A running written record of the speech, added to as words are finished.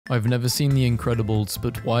I've never seen The Incredibles,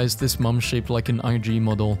 but why is this mum shaped like an IG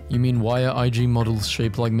model? You mean why are IG models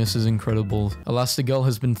shaped like Mrs. Incredible? Elastigirl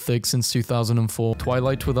has been thick since 2004.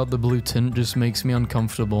 Twilight without the blue tint just makes me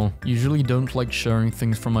uncomfortable. Usually don't like sharing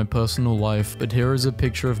things from my personal life, but here is a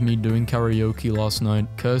picture of me doing karaoke last night.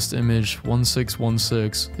 Cursed image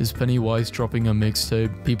 1616 is Pennywise dropping a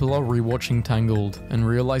mixtape. People are rewatching Tangled and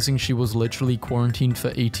realizing she was literally quarantined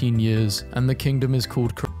for 18 years and the kingdom is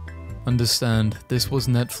called Understand, this was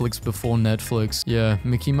Netflix before Netflix. Yeah,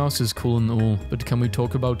 Mickey Mouse is cool and all, but can we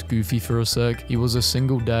talk about Goofy for a sec? He was a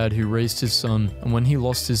single dad who raised his son, and when he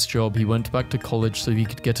lost his job, he went back to college so he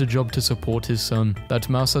could get a job to support his son. That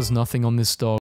mouse has nothing on this dog.